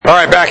All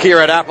right, back here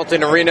at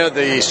Appleton Arena,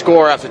 the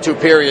score after two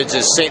periods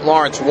is St.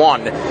 Lawrence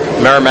 1,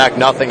 Merrimack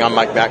nothing. I'm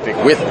Mike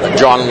Macknick with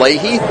John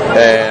Leahy,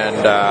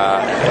 and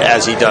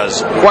as he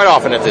does quite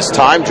often at this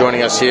time,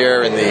 joining us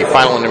here in the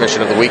final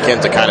intermission of the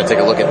weekend to kind of take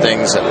a look at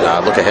things and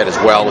look ahead as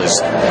well is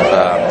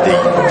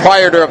the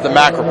proprietor of the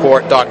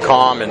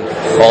MacReport.com and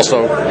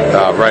also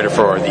writer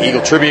for the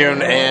Eagle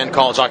Tribune and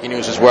College Hockey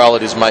News as well.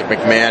 It is Mike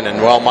McMahon.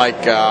 And, well,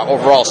 Mike,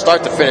 overall,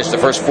 start to finish, the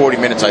first 40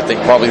 minutes, I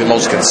think, probably the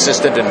most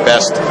consistent and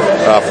best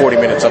 40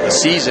 minutes of the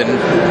season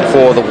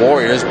for the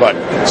Warriors, but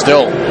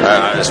still,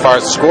 as far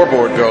as the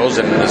scoreboard goes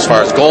and as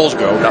far as goals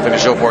go, nothing to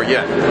show for it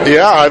yet.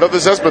 Yeah, I thought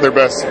this has been their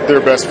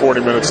best 40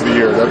 minutes of the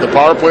year. The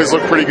power plays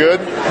look pretty good.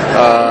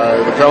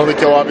 The penalty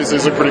kill obviously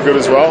has looked pretty good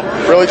as well.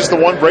 Really, just the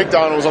one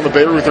breakdown was on the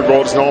Bayreuther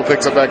goal. Just no one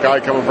picks up that guy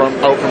coming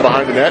out from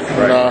behind the net.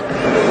 And,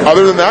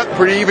 other than that,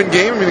 pretty even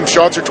game. I mean,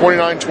 shots are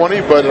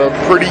 29-20, but a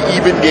pretty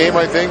even game,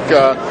 I think.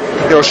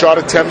 Shot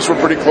attempts were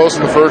pretty close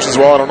in the first as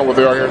well. I don't know what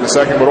they are here in the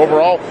second, but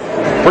overall,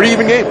 pretty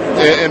even game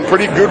and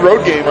pretty good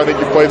road game. I think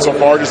you've played so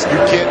far.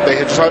 They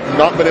had just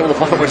not been able to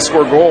find a way to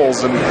score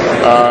goals, and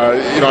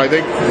I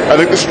think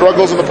the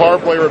struggles in the power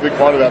play are a big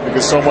part of that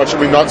because so much. I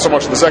mean, not so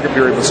much in the second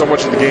period, but so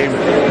much of the game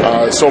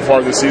so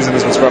far this season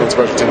has been spent on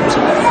special teams.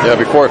 Yeah.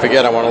 Before I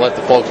forget, I want to let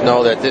the folks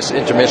know that this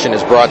intermission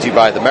is brought to you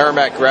by the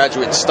Merrimack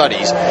Graduate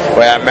Studies.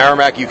 Where at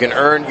Merrimack, you can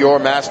earn your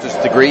master's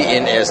degree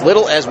in as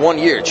little as 1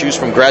 year. Choose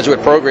from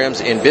graduate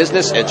programs in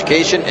business,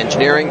 education,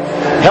 engineering,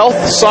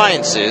 health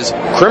sciences,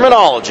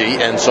 criminology,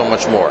 and so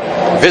much more.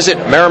 Visit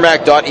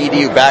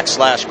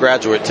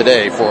merrimack.edu/graduate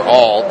today for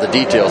all the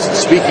details. And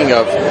speaking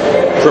of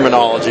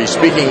criminology,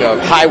 speaking of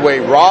highway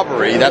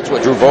robbery, that's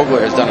what Drew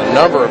Vogler has done a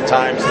number of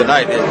times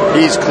tonight.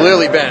 He's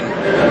clearly been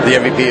the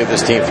MVP of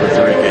this team through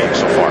 3 games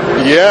so far.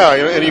 Yeah,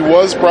 and he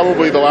was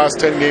probably the last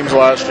 10 games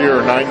last year,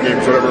 or 9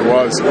 games, whatever it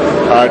was,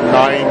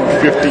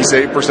 950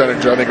 save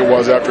percentage, I think it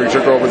was, after he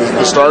took over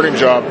the starting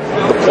job.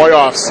 The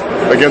playoffs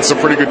against some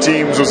pretty good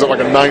teams was at like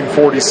a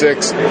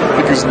 946. I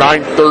think he was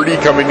 930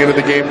 coming into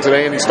the game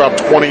today, and he stopped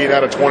 28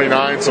 out of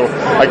 29, so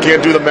I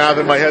can't do the math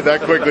in my head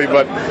that quickly,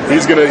 but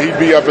he'd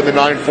be up in the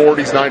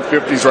 940s,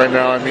 950s right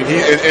now. I mean,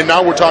 and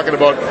now we're talking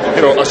about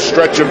a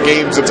stretch of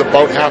games that's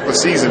about half a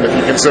season if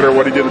you consider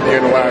what he did at the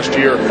end of last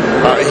year.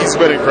 He's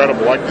been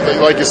incredible.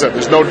 Like you said,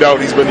 there's no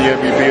doubt he's been the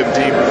MVP of the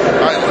team.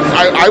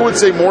 I would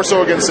say more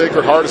so against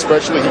Sacred Heart,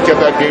 especially. He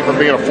kept that game from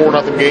being a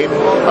 4-0 game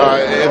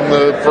in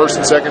the first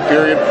and second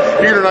period.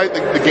 Here tonight,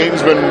 the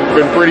game's been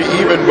pretty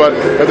even, but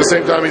at the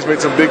same time, he's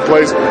made some big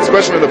plays,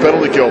 especially in the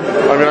penalty kill.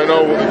 I mean, I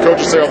know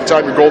coaches say all the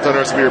time your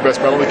goaltender has to be your best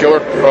penalty killer.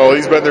 Well,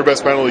 he's been their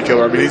best penalty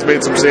killer. I mean, he's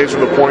made some saves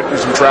from the point through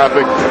some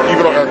traffic.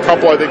 Even a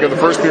couple, I think, in the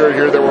first period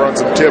here that were on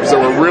some tips that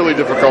were really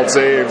difficult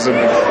saves,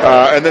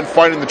 and then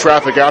finding the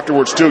traffic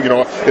afterwards too.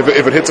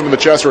 If it hits him in the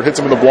chest or it hits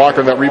him in the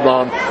blocker and that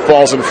rebound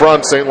falls in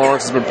front, St.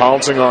 Lawrence has been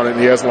pouncing on it, and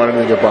he hasn't let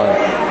anything get by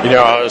him.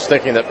 I was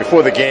thinking that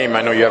before the game,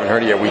 I know you haven't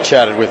heard it yet, we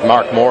chatted with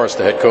Mark Morris,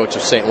 the head coach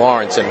of St.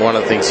 Lawrence, and one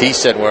of the things he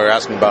said when we were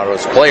asking about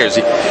his players,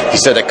 he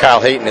said that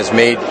Kyle Hayton has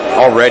made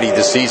already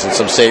this season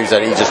some saves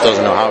that he just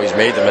doesn't know how he's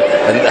made them,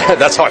 and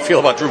that's how I feel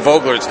about Drew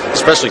Vogler,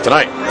 especially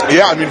tonight.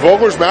 Yeah, I mean,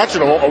 Vogler's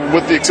matching him,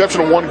 with the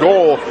exception of one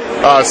goal,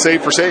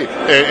 save for save,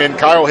 and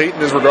Kyle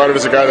Hayton is regarded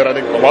as a guy that I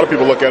think a lot of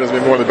people look at as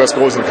maybe one of the best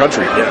goalies in the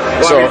country. Yeah.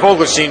 Well, so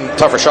Vogler's seen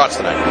tougher shots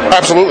tonight.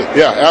 Absolutely,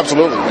 yeah,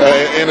 absolutely.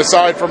 And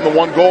aside from the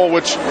one goal,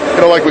 which,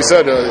 like we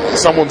said,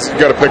 someone's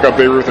got to pick up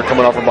Bayreuther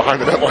coming off from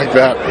behind the net like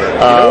that.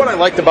 What I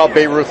liked about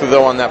Bayreuther,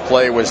 though, on that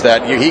play was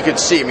that he could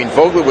see, I mean,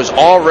 Vogler was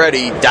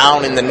already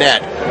down in the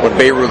net when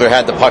Bayreuther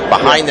had the puck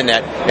behind the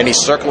net, and he's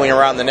circling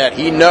around the net.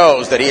 He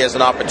knows that he has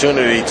an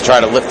opportunity to try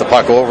to lift the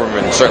puck over him,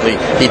 and certainly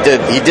he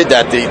did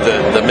that.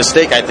 The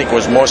mistake, I think,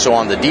 was more so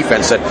on the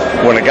defense, that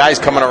when a guy's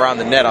coming around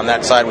the net on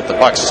that side with the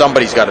puck,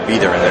 somebody's got to be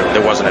there, and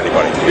there wasn't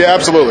anybody. Yeah,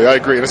 absolutely, I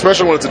agree, and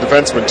especially when it's a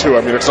defenseman, too.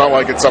 I mean, it's not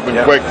like it's something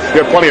quick.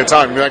 You have plenty of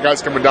time. I mean, that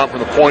guy's coming down from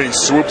the point, he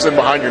swoops in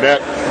behind your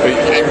net.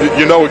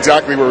 You know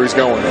exactly where he's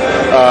going.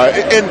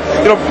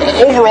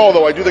 Overall,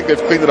 though, I do think they've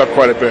cleaned it up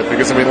quite a bit,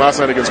 because, I mean, last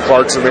night against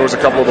Clarkson, there was a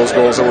couple of those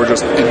goals that were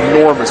just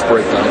enormous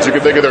breakdowns. You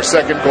can think of their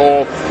second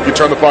goal, you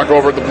turn the puck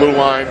over at the blue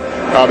line,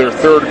 their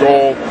third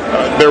goal,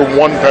 their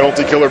one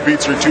penalty killer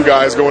beats your two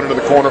guys going into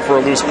the corner for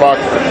a loose puck.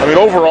 I mean,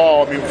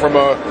 overall, I mean,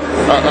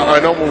 I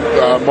know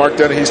Mark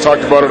Dennehy's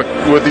talked about it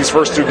with these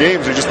first 2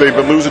 games. They've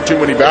been losing too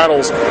many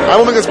battles. I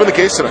don't think that's been the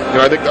case tonight.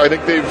 I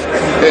think they've,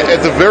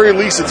 at the very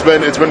least, it's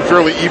been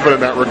fairly even in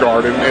that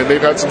regard, and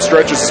they've had some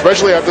stretches,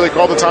 especially after they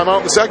called the timeout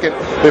in the second.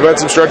 They've had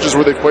some stretches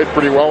where they played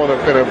pretty well and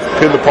have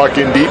pinned the puck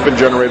in deep and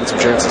generated some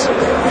chances.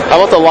 How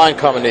about the line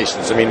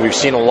combinations? I mean, we've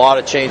seen a lot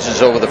of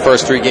changes over the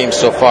first 3 games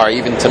so far,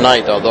 even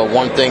tonight, although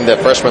one thing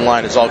that freshman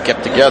line has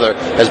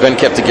been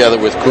kept together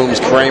with Coombs,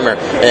 Kramer,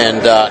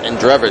 and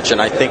Drevich,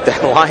 and I think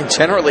that line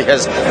generally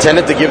has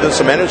tended to give them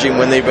some energy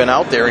when they've been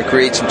out there and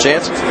create some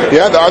chances.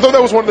 Yeah, I thought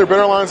that was one of their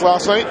better lines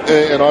last night,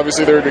 and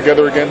obviously they're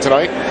together again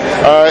tonight,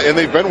 and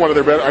they've been one of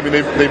their better, I mean,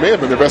 they may have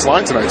been their best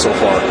line tonight so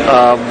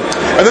far.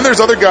 And then there's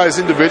other guys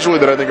individually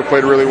that I think have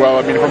played really well.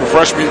 I mean, from a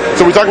freshman,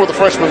 so we talk about the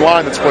freshman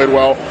line that's played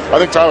well. I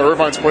think Tyler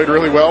Irvine's played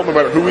really well, no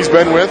matter who he's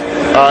been with.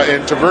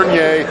 And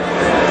Tavernier,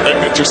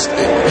 just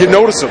you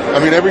notice him. I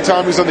mean, every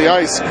time he's on the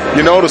ice,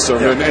 you notice him,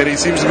 and he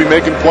seems to be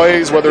making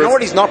plays. Whether you know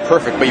what, he's not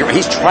perfect, but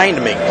he's trying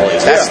to make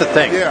plays. That's the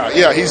thing.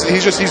 Yeah.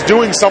 He's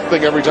doing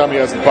something every time he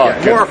has the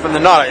puck. More often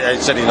than not, I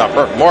said he's not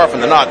perfect. More often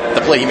than not,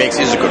 the play he makes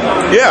is a good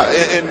one. Yeah,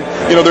 and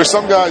there's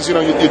some guys.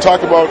 You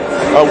talk about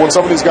when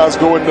some of these guys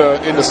go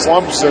into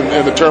slumps,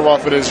 and the term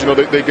often is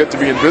they get to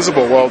be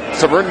invisible. Well,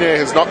 Tavernier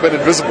has not been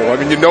invisible. I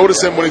mean, you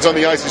notice him when he's on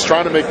the ice. He's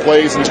trying to make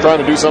plays and he's trying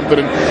to do something.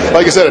 And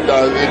like I said,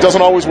 it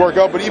doesn't always work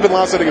out. But even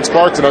last night against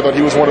Clarkson, I thought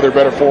he was one of their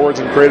better forwards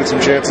and created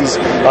some chances,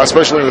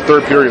 especially in the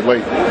third period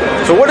late.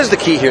 So what is the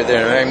key here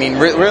then? I mean,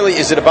 really,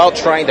 is it about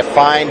trying to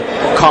find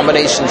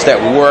combinations that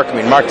work? I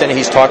mean, Mark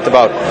Dennehy's talked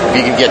about if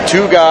you can get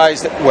two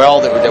guys that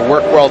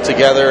work well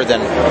together,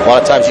 then a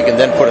lot of times you can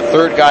then put a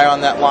third guy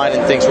on that line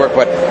and things work.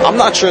 But I'm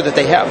not sure that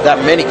they have that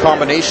many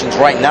combinations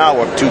right now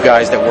of two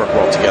guys that work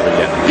well together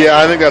yet. Yeah,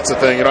 I think that's the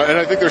thing. And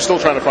I think they're still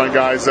trying to find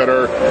guys that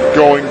are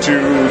going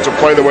to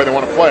play the way they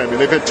want to play. I mean,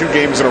 they've had 2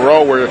 games in a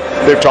row where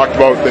they've talked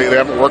about they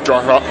haven't worked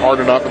hard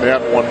enough and they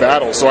haven't won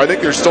battles. So I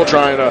think they're still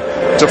trying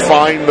to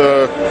find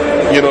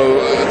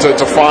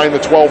to find the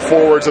 12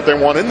 forwards that they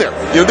want in there.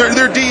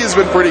 Their D has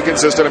been pretty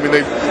consistent. I mean,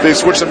 they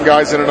switched some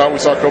guys in and out. We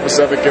saw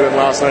Kovacevic get in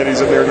last night.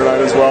 He's in there tonight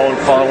as well, and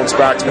Carlin's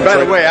back. By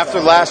the way, after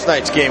last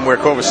night's game where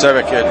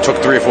Kovacevic took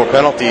 3 or 4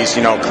 penalties,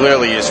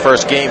 clearly his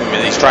first game,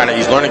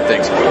 he's learning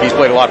things. He's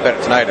played a lot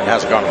better tonight and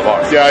hasn't gone to the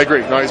box. Yeah, I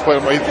agree. No, he's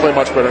played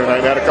much better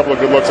tonight. He had a couple of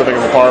good looks, I think,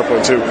 in the power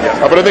play too.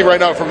 Yeah. But I think right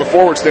now, from a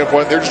forward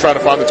standpoint, they're just trying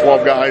to find the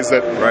 12 guys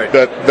that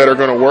are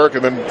going to work,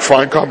 and then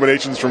find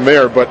combinations from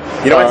there. But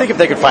I think if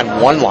they could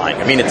find one line.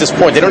 I mean, at this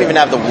point, they don't even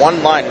have the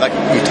one line. Like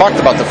we talked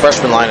about the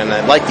freshman line, and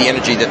I like the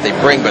energy that they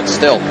bring, but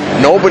still,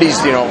 nobody's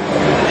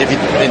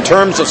in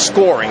terms of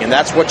scoring, and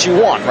that's what you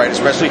want, right?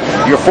 Especially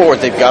your forward,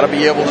 they've got to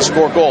be able to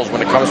score goals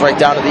when it comes right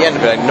down to the end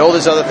of it. I know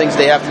there's other things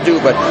they have to do,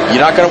 but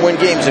you're not going to win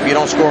games if you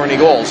don't score any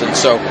goals. And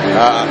so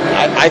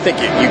I think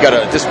you got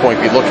to at this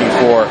point be looking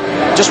for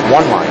just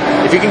one line.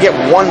 If you can get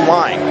one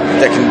line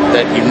that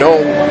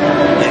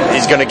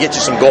is going to get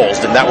you some goals,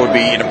 then that would be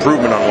an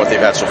improvement on what they've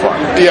had so far.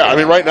 Yeah, I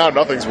mean, right now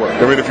nothing's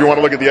worked. I mean, if you want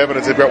to look at the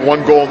evidence, they've got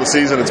 1 goal in the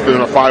season. It's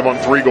been a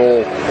 5-on-3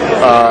 goal.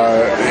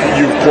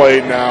 You've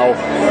played now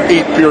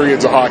 8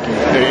 periods of hockey,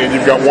 and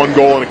you've got 1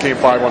 goal and it came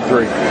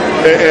 5-on-3.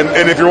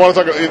 And if you want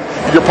to talk,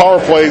 your power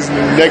play is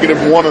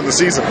 -1 on the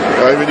season.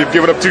 I mean, you've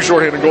given up 2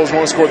 shorthanded goals. You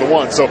want to score the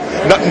 1. So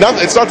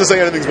it's not to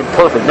say anything's been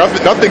perfect.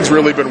 Nothing's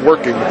really been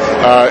working,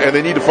 and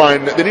they need to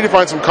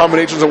find some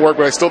combinations that work.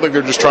 But I still think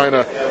they're just trying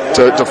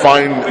to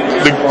find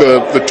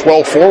the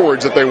 12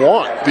 forwards that they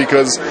want,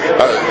 because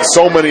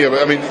so many of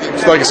it. I mean,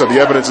 like I said, the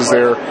evidence is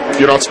there. If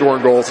you're not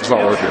scoring goals, it's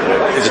not working.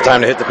 Is it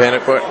time to hit the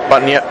panic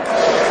button yet?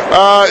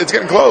 It's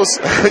getting close.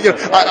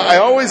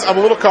 I'm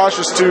a little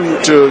cautious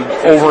to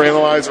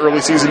overanalyze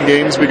early season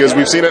games, because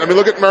we've seen it. I mean,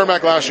 look at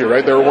Merrimack last year,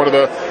 right? They were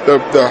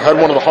had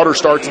one of the hotter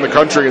starts in the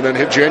country, and then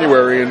hit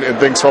January and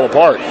things fell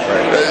apart.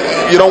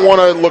 You don't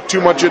want to look too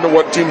much into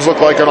what teams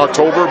look like in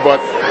October, but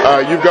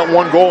you've got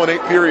 1 goal in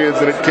 8 periods,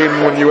 and it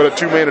came when you had a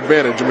 2-man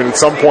advantage. I mean, at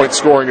some point,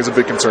 scoring is a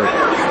big concern.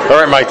 All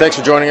right, Mike, thanks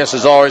for joining us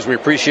as always. We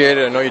appreciate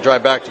it. I know you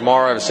drive back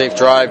tomorrow. Have a safe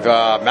drive.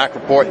 Mac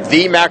Report,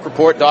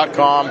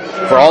 themacreport.com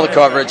for all the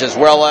coverage, as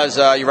well as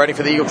you ready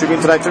for the Eagle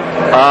Tribune tonight too?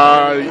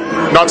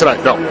 Not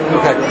tonight, no.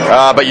 Okay.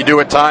 But you do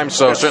at times,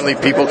 so certainly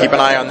people keep an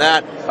eye on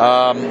that.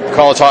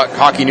 College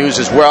hockey news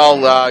as well.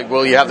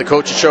 Will you have the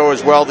coaches show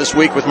as well this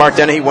week with Mark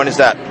Dennehy? When is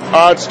that?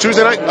 It's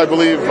Tuesday night, I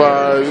believe.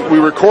 We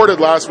recorded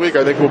last week.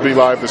 I think we'll be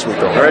live this week,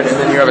 though. All right, and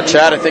then you have a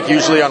chat, I think,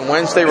 usually on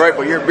Wednesday, right?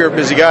 But you're a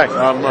busy guy.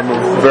 I'm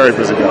a very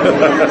busy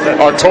guy.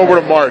 October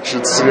to March,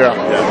 All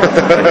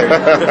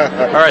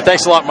right,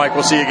 thanks a lot, Mike.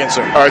 We'll see you again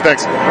soon. All right,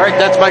 thanks. All right,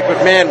 that's Mike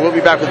McMahon. We'll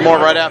be back with more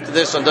right after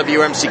this on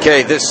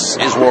WMCK. This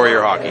is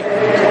Warrior Hockey.